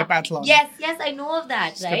called Stepathlon. Yes, I know of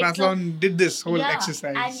that, right? Stepathlon did this whole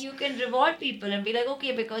exercise. And you can reward people and be like,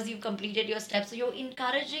 okay, because you've completed your steps. So you're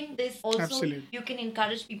encouraging this. Also, Absolutely. You can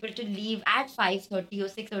encourage people to leave at 5:30 or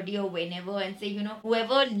 6:30 or whenever, and say,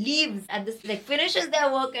 whoever leaves at this, like finishes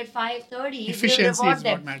their work at 5:30, efficiency is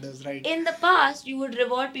them. What matters, right? In the past, you would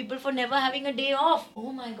reward people for never having a day off.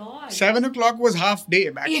 Oh my God. 7 o'clock was half day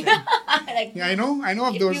back then. I know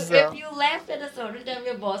of those. If you left at a certain time,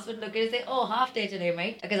 your boss would look at you and say, "Oh, half day today,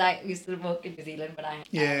 mate." Because I used to work in New Zealand, but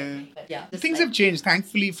Things have changed,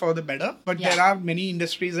 thankfully, for the better. But there are many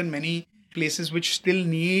industries and many places which still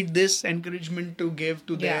need this encouragement to give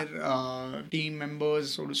to their team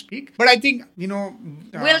members, so to speak. But I think,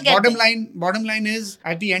 bottom line is,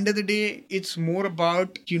 at the end of the day, it's more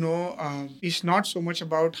about, it's not so much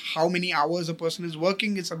about how many hours a person is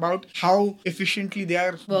working. It's about how efficiently they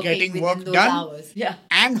are getting work done. Hours. Yeah.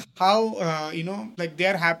 And how,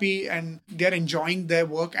 they're happy and they're enjoying their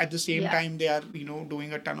work at the same time they are,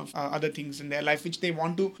 doing a ton of other things in their life which they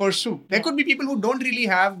want to pursue. There could be people who don't really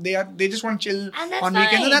have, they just want to chill on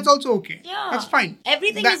weekends, and that's also okay. Yeah. That's fine.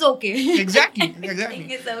 Everything is okay. Exactly.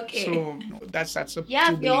 Everything is okay. So that's a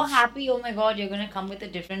if you're happy, oh my God, you're going to come with a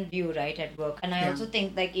different view, right, at work. And I also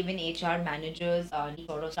think like even HR managers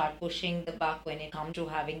sort of start pushing the buck when it comes to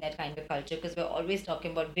having that kind of culture, because we're always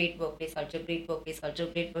talking about great workplace culture, great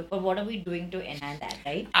work. But what are we doing to enhance that,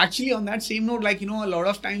 right? Actually, on that same note, a lot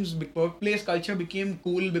of times workplace culture became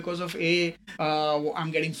cool because of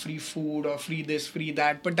I'm getting free food or free this, free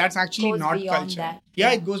that. But that's actually not culture. That.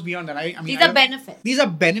 Yeah, it goes beyond that. I mean, these are benefits. These are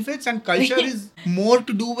benefits, and culture is more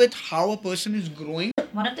to do with how a person is growing.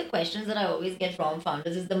 One of the questions that I always get from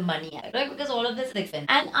founders is the money aspect, right? Because all of this is expensive.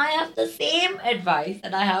 And I have the same advice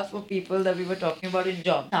that I have for people that we were talking about in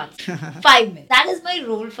job. 5 minutes. That is my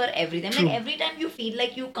rule for everything. Like every time you feel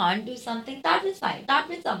like you can't do something, start with 5. Start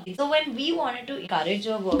with something. So when we wanted to encourage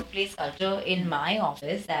a workplace culture in my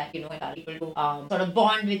office that, encourage people to sort of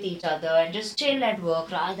bond with each other and just chill at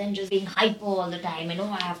work rather than just being hyper all the time.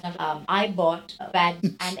 I bought a pad,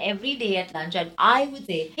 and every day at lunch I would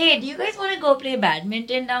say, hey, do you guys want to go play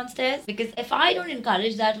badminton downstairs? Because if I don't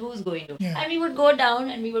encourage that, who's going to? Yeah. And we would go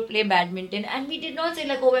down and we would play badminton, and we did not say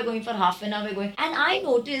like, oh, we're going for half an hour, and I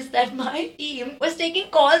noticed that my team was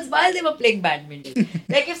taking calls while they were playing badminton.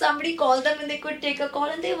 Like if somebody called them and they could take a call,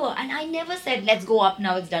 and they were. And I never said, let's go up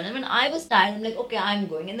now, it's done. And when I was tired, I'm like, okay, I'm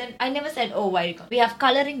going. And then I never said, oh, why? We have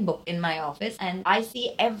coloring book in my office, and I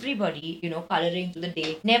see everybody, coloring through the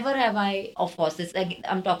day. Never have I, of course, it's like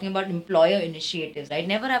I'm talking about employer initiatives, right?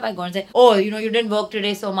 Never have I gone and said, oh, you didn't work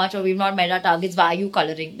today so much, or we've not met our targets, why are you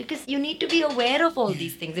coloring? Because you need to be aware of all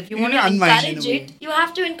these things. If you want to encourage it, you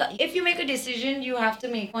have to if you make a decision, you have to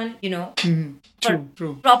make one,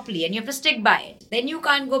 True. properly, and you have to stick by it. Then you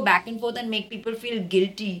can't go back and forth and make people feel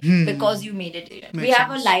guilty because you made it. We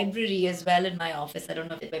have a library as well in my office. I don't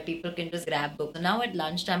know where people can just grab books. So now at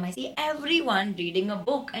lunchtime, I see everyone reading a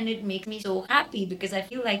book, and it makes me so happy because I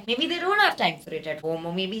feel like maybe they don't have time for it at home,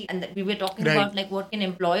 or maybe, and we were talking about like what can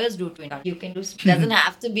employers do to encourage. You can do, doesn't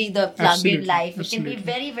have to be the plug-in life. It can be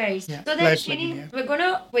very, very So then, Srini, we're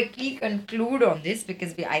gonna quickly conclude on this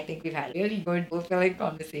because I think we've had a really good, fulfilling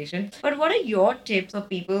conversation. But what are your tips for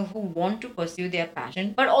people who want to pursue their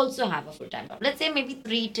passion but also have a full-time job? Let's say maybe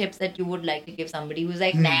 3 tips that you would like to give somebody who's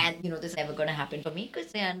like, nah, this is never gonna happen for me,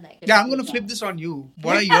 because they are like, I'm gonna flip this on you.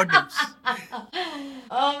 What are your tips?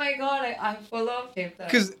 Oh my God, I'm full of tips.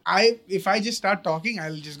 Because if I just start talking,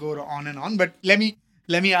 I'll just go on and on. But let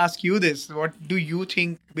me ask you this: what do you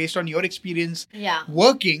think based on your experience Yeah.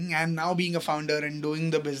 working and now being a founder and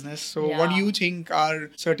doing the business. So what do Yeah. you think are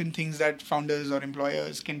certain things that founders or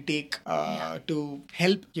employers can take to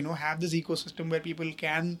help, have this ecosystem where people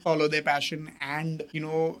can follow their passion and,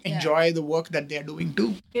 enjoy the work that they are doing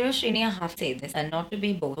too? Srini, I have to say this, and not to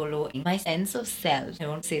be solo. My sense of self,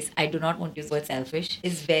 I do not want to use the word selfish,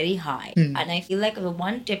 is very high. And I feel like the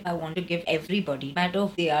one tip I want to give everybody, no matter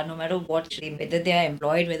who they are, no matter what, whether they are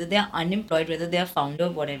employed, whether they are unemployed, whether they are founder,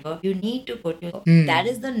 whatever, you need to put your. That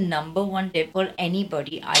is the number one tip for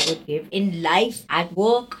anybody I would give in life, at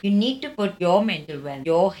work. You need to put your mental well,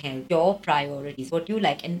 your health, your priorities, what you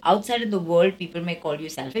like. And outside in the world, people may call you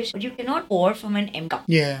selfish, but you cannot pour from an empty cup.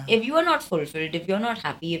 Yeah. If you are not fulfilled, if you're not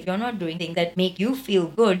happy, if you're not doing things that make you feel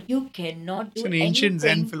good, you cannot do It's an ancient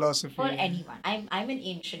Zen anything philosophy. for anyone. I'm an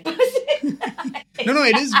ancient person. No,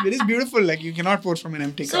 it is beautiful. Like, you cannot pour from an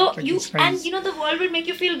empty cup. Like, the world will make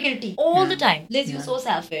you feel guilty all the time. Liz, you're so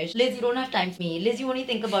selfish. Liz, you don't have time for me. Liz, you only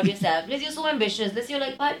think about yourself. Liz, you're so ambitious. Liz, you're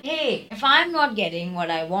like, but hey, if I'm not getting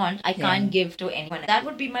what I want, I can't give to anyone. That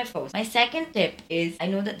would be my first. My second tip is, I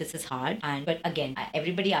know that this is hard, but again,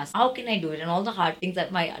 everybody asks, how can I do it? And all the hard things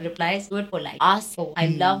that my reply is, do it polite. Ask for. I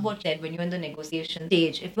love what you said when you're in the negotiation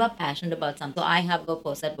stage. If you are passionate about something, so I have a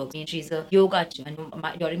person that works with me, and she's a yoga teacher.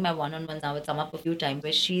 And during my one-on-ones now, it's come up a few times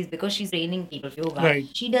where because she's training people for yoga, right,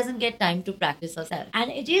 she doesn't get time to practice herself.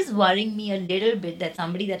 And it is worrying me a little bit that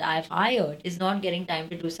somebody that I've hired is not getting time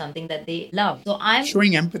to do something that they love. So I'm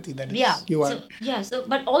showing empathy, that is. Yeah. You are.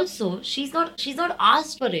 But also she's not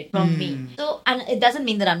asked for it from me. So, and it doesn't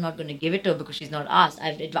mean that I'm not going to give it to her because she's not asked.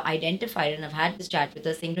 I've identified and I've had this chat with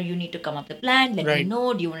her saying, no, you need to come up with a plan. Let me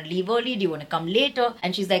know. Do you want to leave early? Do you want to come later?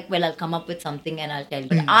 And she's like, well, I'll come up with something and I'll tell you.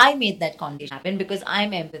 But I made that conversation happen because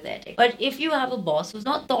I'm empathetic. But if you have a boss who's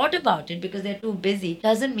not thought about it because they're too busy,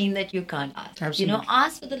 doesn't mean that you can't ask. Absolutely.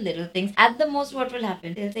 Ask for the little things. At the most, what will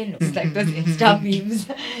happen? They'll say no. It's like those Insta memes.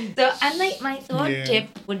 So, and my third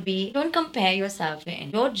tip would be, don't compare yourself to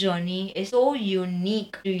anyone. Your journey is so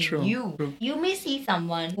unique to you. True. You may see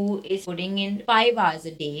someone who is putting in 5 hours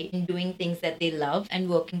a day in doing things that they love and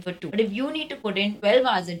working for 2. But if you need to put in 12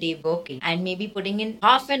 hours a day working and maybe putting in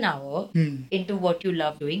half an hour into what you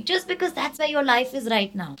love doing, just because that's where your life is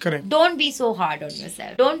right now. Correct. Don't be so hard on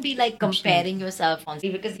yourself. Don't be like comparing yourself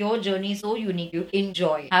constantly, because your journey is so unique. You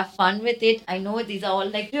enjoy. Have fun with it. I know these are all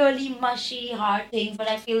like really mushy, hard things, but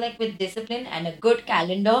I feel like with discipline and a good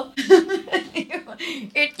calendar,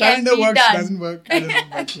 it can calendar be works, done. doesn't work.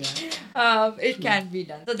 It can be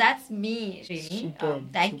done. So that's me, Srini.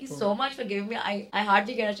 Thank you so much for giving me. I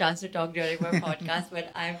hardly get a chance to talk during my podcast,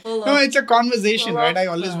 but I'm full of. No, it's a conversation, right? I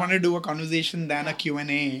always want to do a conversation than a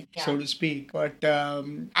Q&A, so to speak. But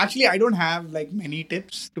actually, I don't have like many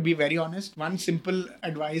tips, to be very honest. One simple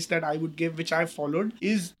advice that I would give, which I've followed,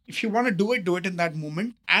 is if you want to do it in that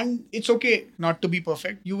moment. And it's okay not to be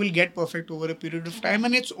perfect. You will get perfect over a period of time.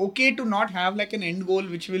 And it's okay to not have like an end goal,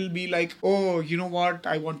 which will be like, oh, you know what?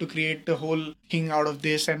 I want to create the whole thing out of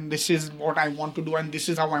this. And this is what I want to do. And this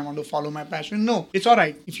is how I want to follow my passion. No, it's all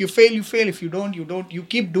right. If you fail, you fail. If you don't, you don't. You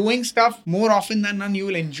keep doing stuff. More often than none, you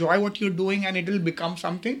will enjoy what you're doing and it will become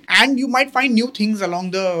something. And you might find new things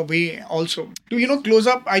along the way also. To, close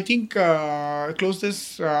up, I think, close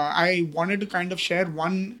this, I wanted to kind of share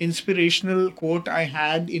one inspirational quote I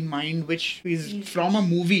had in mind, which is from a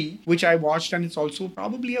movie which I watched, and it's also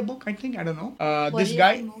probably a book, I think. I don't know. This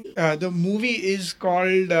guy, the movie is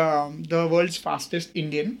called The World's Fastest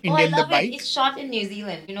Indian the Bike. It's shot in New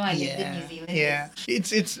Zealand. I lived in New Zealand. Yeah.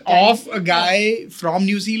 It's of a guy from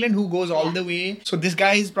New Zealand who goes all the way. So this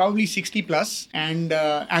guy is probably 60 plus, and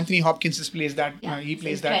Anthony Hopkins plays that. He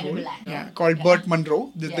plays that role. Called Burt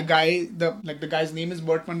Munro. The guy's name is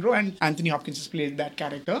Burt Munro, and Anthony Hopkins plays that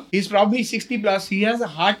character. He's probably 60 plus. He has a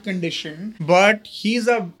heart condition, but he's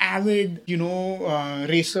a avid,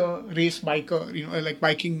 race biker. Like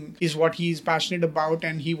biking is what he's passionate about,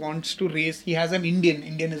 and he wants to race. He has an Indian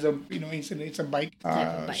is a, it's a bike.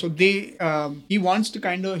 So he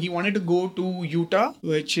wanted to go to Utah,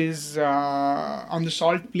 which is on the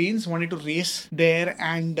Salt Plains. Wanted to race there,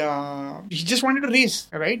 and he just wanted to race.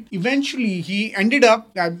 Right. Eventually, he ended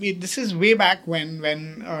up. This is way back when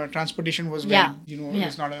transportation was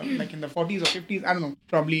it's not like in the 40s or 50s. I don't know.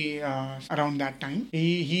 Probably around that time.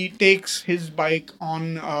 He takes his bike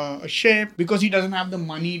on a ship because he doesn't have the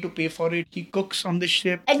money to pay for it. He cooks on the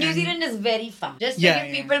ship. And New Zealand is very far. Just to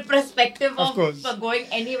give people perspective of going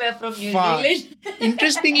anywhere from New Zealand.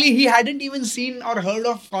 Interestingly, he hadn't even seen or heard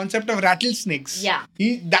of concept of rattlesnakes. Yeah.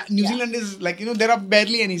 New Zealand is like, there are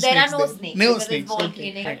barely any snakes. There are no snakes. No snakes.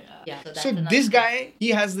 Volcanic Yeah. So, that's So another this thing. guy, he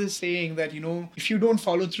has this saying that, if you don't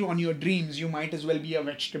follow through on your dreams, you might as well be a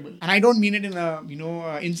vegetable. And I don't mean it in a,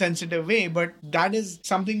 insensitive way, but that is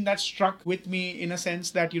something that struck with me in a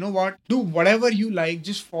sense that, what, do whatever you like,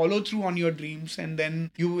 just follow through on your dreams, and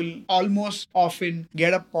then you will almost often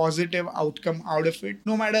get a positive outcome out of it.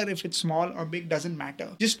 No matter if it's small or big, doesn't matter.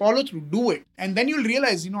 Just follow through, do it. And then you'll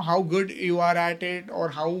realize, how good you are at it, or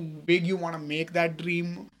how big you want to make that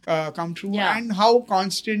dream come true, Yeah. and how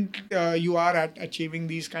constant you are at achieving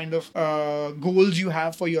these kind of goals you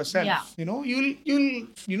have for yourself. Yeah.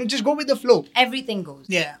 You'll just go with the flow. Everything goes.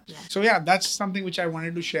 Yeah. So yeah, that's something which I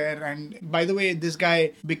wanted to share. And by the way, this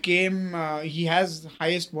guy became he has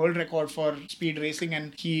highest world record for speed racing,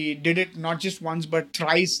 and he did it not just once but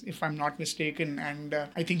thrice, if I'm not mistaken. And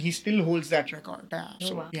I think he still holds that record.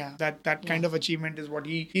 So wow. yeah, that kind of achievement is what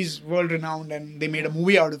he's world renowned, and they made a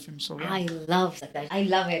movie out of him. So yeah. I love that. I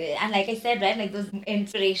love it. And like I said, right, like those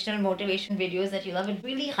inspirational motivation videos that you love, it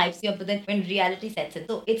really hypes you up. But then when reality sets in,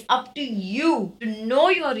 so it's up to you to know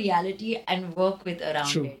your reality and work with around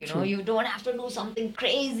True, it. true. You don't have to do something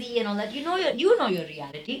crazy and all that. You know your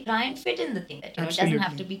reality. Try and fit in the thing that it doesn't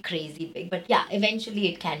have to be crazy big. But yeah, eventually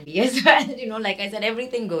it can be as well. Like I said,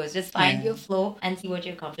 everything goes. Just find your flow and see what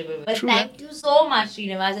you're comfortable with. But True thank you so much,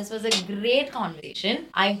 Srinivas. This was a great conversation.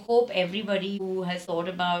 I hope everybody who has thought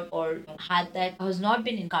about or had that has not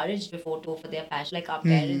been encouraged before to go for their passion, like our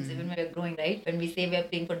parents, even when we're growing, right? When we say we're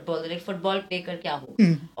playing football, they're like, football play kar kya ho?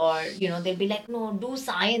 Or, they'll be like, no, do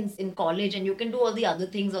science in college and you can do all the other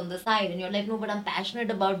things on the side. And you're like, no, but I'm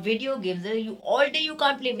passionate about video games. All day you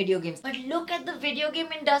can't play video games. But look at the video game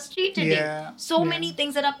industry today. Yeah. So many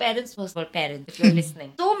things that our parents, first of all, parents, if you're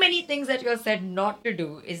listening, so many things that you're said not to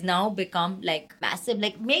do is now become like massive,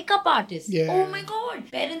 like makeup artists. Yeah. Oh my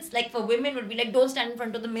God. Parents, like for women, would be like, don't stand in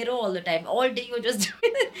front of the mirror all the time. All day you're just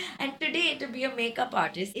doing it. And today, to be a makeup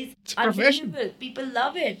artist is unbelievable. People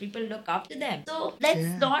love it. People look up to them. So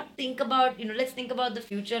let's not think about, let's think about the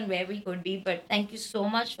future and where we could be. But thank you so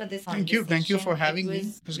much for this conversation. Thank you for having me.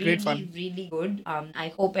 It was really, great fun. Really good.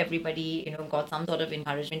 I hope everybody, got some sort of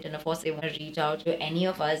encouragement. And of course, they want to reach out to any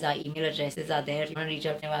of us. Our email addresses are there. If you want to reach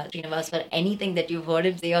out to Srinivas for anything that you've heard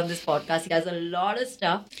him say on this podcast, he has a lot of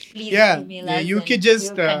stuff. Please email us. You could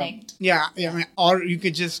just connect. or you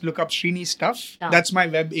could just look up Srini Stuff. That's my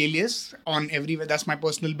web alias on everywhere. That's my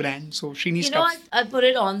personal brand. So Srini Stuff. I'll put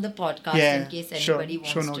it on the podcast in case anybody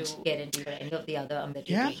sure wants to get into any of the other that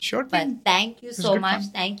you do. Sure. But thank you so much.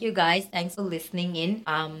 Fun. Thank you guys. Thanks for listening in.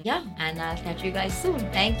 And I'll catch you guys soon.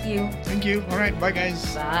 Thank you. Thank you. All right. Bye,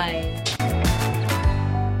 guys. Bye.